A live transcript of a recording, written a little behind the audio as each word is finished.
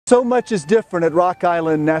So much is different at Rock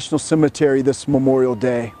Island National Cemetery this Memorial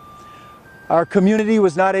Day. Our community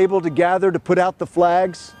was not able to gather to put out the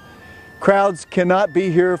flags. Crowds cannot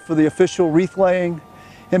be here for the official wreath laying,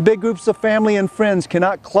 and big groups of family and friends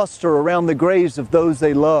cannot cluster around the graves of those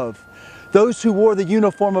they love, those who wore the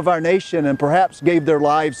uniform of our nation and perhaps gave their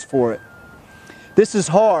lives for it. This is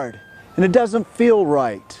hard, and it doesn't feel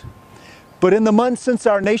right. But in the months since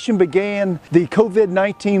our nation began the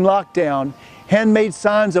COVID-19 lockdown, handmade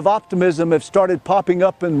signs of optimism have started popping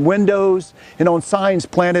up in windows and on signs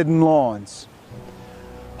planted in lawns.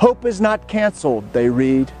 Hope is not canceled, they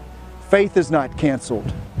read. Faith is not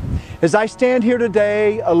canceled. As I stand here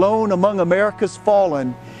today, alone among America's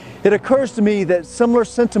fallen, it occurs to me that similar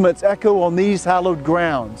sentiments echo on these hallowed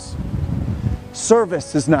grounds.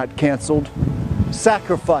 Service is not canceled.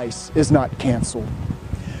 Sacrifice is not canceled.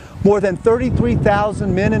 More than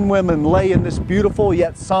 33,000 men and women lay in this beautiful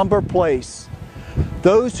yet somber place.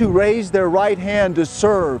 Those who raised their right hand to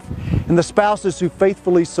serve and the spouses who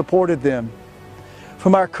faithfully supported them.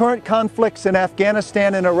 From our current conflicts in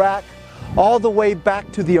Afghanistan and Iraq, all the way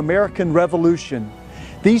back to the American Revolution,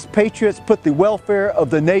 these patriots put the welfare of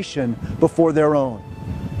the nation before their own.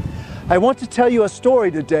 I want to tell you a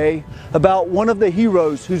story today about one of the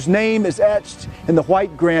heroes whose name is etched in the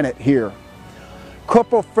white granite here.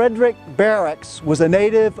 Corporal Frederick Barracks was a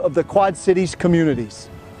native of the Quad Cities communities.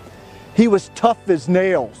 He was tough as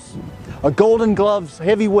nails, a Golden Gloves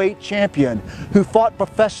heavyweight champion who fought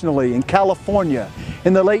professionally in California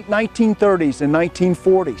in the late 1930s and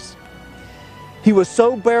 1940s. He was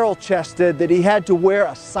so barrel-chested that he had to wear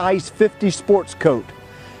a size 50 sports coat,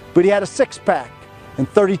 but he had a six-pack and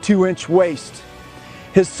 32-inch waist.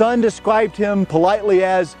 His son described him politely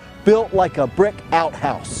as built like a brick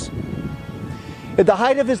outhouse. At the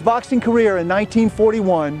height of his boxing career in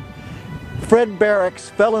 1941, Fred Barracks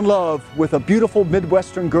fell in love with a beautiful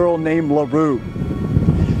Midwestern girl named LaRue.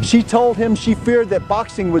 She told him she feared that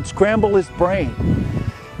boxing would scramble his brain.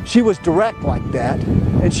 She was direct like that,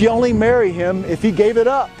 and she only married him if he gave it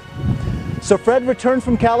up. So Fred returned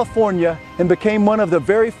from California and became one of the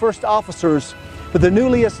very first officers for the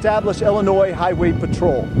newly established Illinois Highway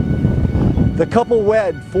Patrol. The couple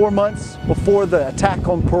wed 4 months before the attack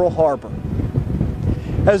on Pearl Harbor.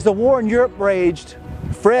 As the war in Europe raged,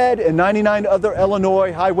 Fred and 99 other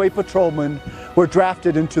Illinois Highway Patrolmen were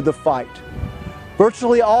drafted into the fight.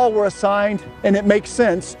 Virtually all were assigned, and it makes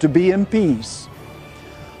sense, to be MPs.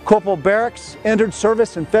 Corporal Barracks entered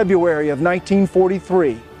service in February of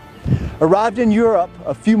 1943, arrived in Europe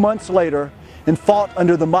a few months later, and fought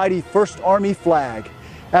under the mighty First Army flag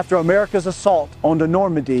after America's assault on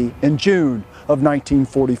Normandy in June of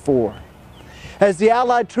 1944. As the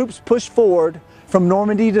Allied troops pushed forward from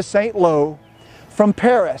Normandy to St. Lo, from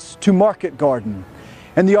Paris to Market Garden,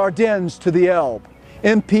 and the Ardennes to the Elbe,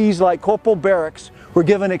 MPs like Corporal Barracks were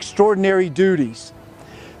given extraordinary duties.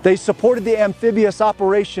 They supported the amphibious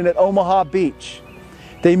operation at Omaha Beach.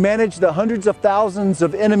 They managed the hundreds of thousands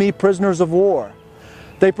of enemy prisoners of war.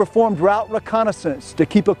 They performed route reconnaissance to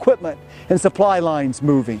keep equipment and supply lines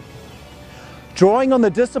moving. Drawing on the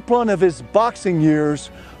discipline of his boxing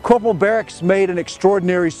years, Corporal Barracks made an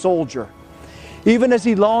extraordinary soldier. Even as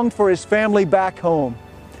he longed for his family back home,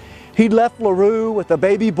 he left LaRue with a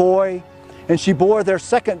baby boy, and she bore their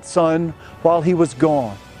second son while he was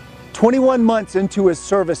gone. 21 months into his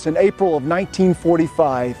service in April of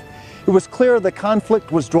 1945, it was clear the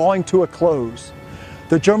conflict was drawing to a close.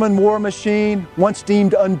 The German war machine, once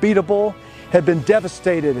deemed unbeatable, had been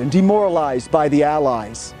devastated and demoralized by the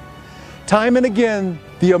Allies. Time and again,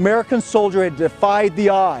 the American soldier had defied the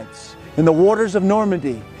odds in the waters of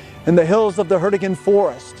Normandy, in the hills of the Hurtgen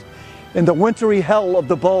Forest, in the wintry hell of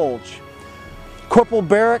the Bulge. Corporal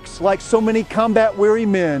Barracks, like so many combat-weary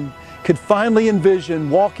men, could finally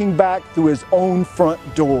envision walking back through his own front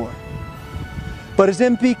door. But his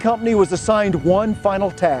MP company was assigned one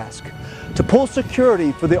final task: to pull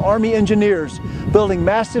security for the Army engineers building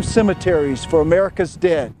massive cemeteries for America's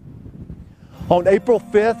dead. On April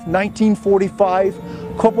 5th, 1945,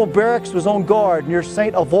 Corporal Barracks was on guard near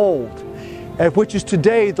St. Avold, which is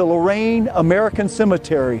today the Lorraine American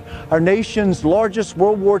Cemetery, our nation's largest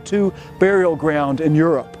World War II burial ground in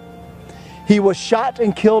Europe. He was shot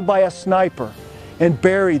and killed by a sniper and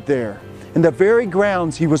buried there in the very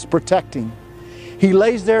grounds he was protecting. He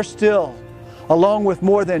lays there still, along with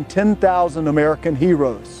more than 10,000 American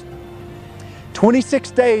heroes.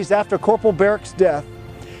 26 days after Corporal Barracks' death,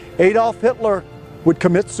 Adolf Hitler would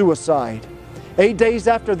commit suicide. 8 days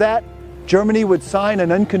after that, Germany would sign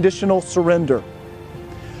an unconditional surrender.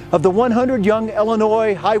 Of the 100 young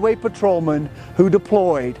Illinois highway patrolmen who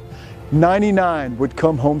deployed, 99 would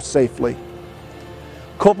come home safely.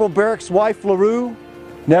 Corporal Barrick's wife, LaRue,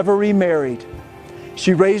 never remarried.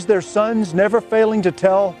 She raised their sons, never failing to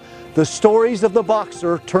tell the stories of the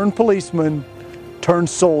boxer turned policeman turned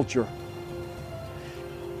soldier.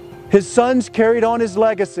 His sons carried on his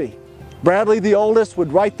legacy. Bradley, the oldest,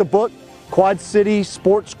 would write the book, Quad City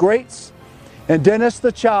Sports Greats, and Dennis,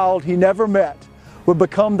 the child he never met, would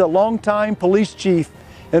become the longtime police chief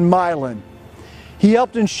in Milan. He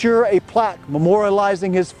helped ensure a plaque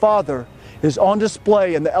memorializing his father is on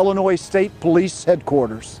display in the Illinois State Police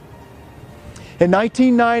headquarters. In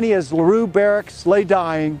 1990, as LaRue Barracks lay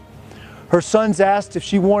dying, her sons asked if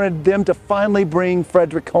she wanted them to finally bring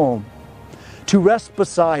Frederick home, to rest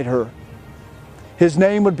beside her. His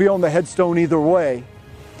name would be on the headstone either way.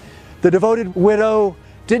 The devoted widow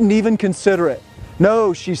didn't even consider it.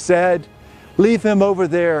 No, she said, leave him over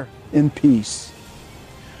there in peace.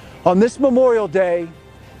 On this Memorial Day,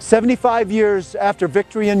 75 years after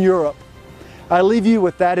victory in Europe, I leave you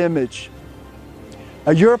with that image.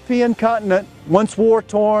 A European continent, once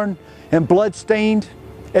war-torn and blood-stained,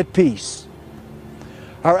 at peace.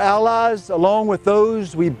 Our allies, along with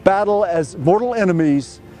those we battle as mortal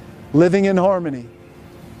enemies, living in harmony.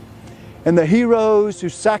 And the heroes who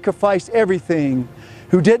sacrificed everything,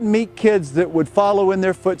 who didn't meet kids that would follow in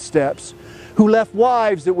their footsteps, who left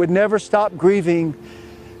wives that would never stop grieving,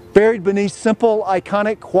 buried beneath simple,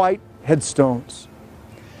 iconic white headstones.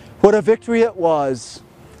 What a victory it was,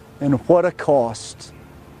 and what a cost.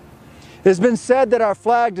 It has been said that our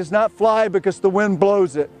flag does not fly because the wind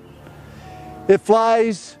blows it. It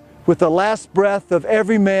flies with the last breath of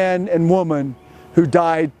every man and woman who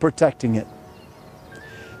died protecting it.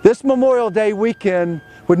 This Memorial Day weekend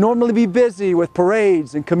would normally be busy with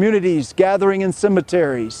parades and communities gathering in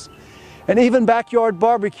cemeteries, and even backyard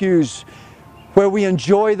barbecues where we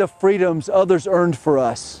enjoy the freedoms others earned for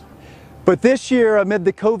us. But this year, amid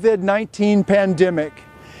the COVID-19 pandemic,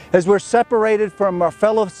 as we're separated from our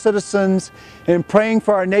fellow citizens and praying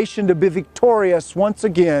for our nation to be victorious once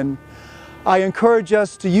again, I encourage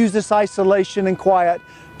us to use this isolation and quiet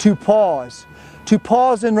to pause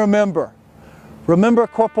and remember. Remember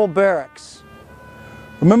Corporal Barracks.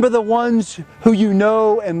 Remember the ones who you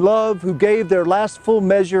know and love who gave their last full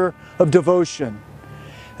measure of devotion.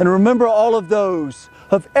 And remember all of those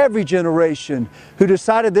of every generation who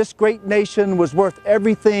decided this great nation was worth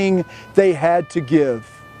everything they had to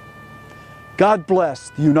give. God bless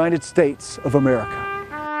the United States of America.